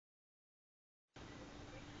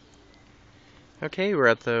Okay, we're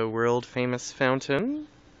at the world famous fountain,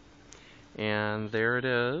 and there it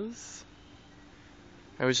is.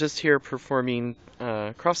 I was just here performing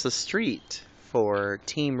across the street for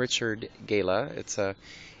Team Richard Gala. It's a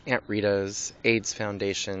Aunt Rita's AIDS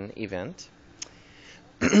Foundation event.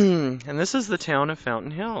 And this is the town of Fountain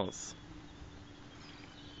Hills.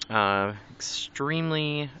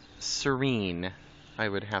 Extremely serene, I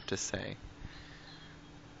would have to say.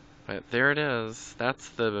 But there it is. That's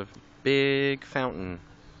the big fountain.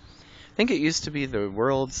 I think it used to be the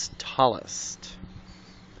world's tallest.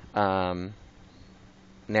 Now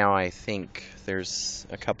I think there's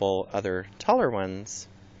a couple other taller ones.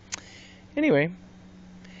 Anyway,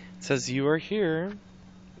 it says you are here.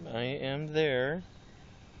 I am there.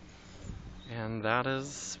 And that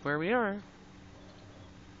is where we are.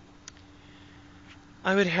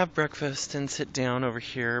 I would have breakfast and sit down over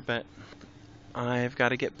here, but I've got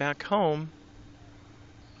to get back home.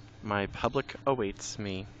 My public awaits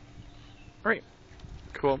me. Alright,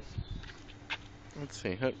 cool. Let's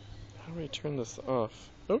see, how do I turn this off?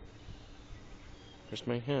 Oh, there's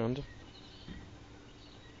my hand.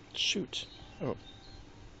 Shoot. Oh.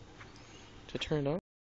 To turn it off?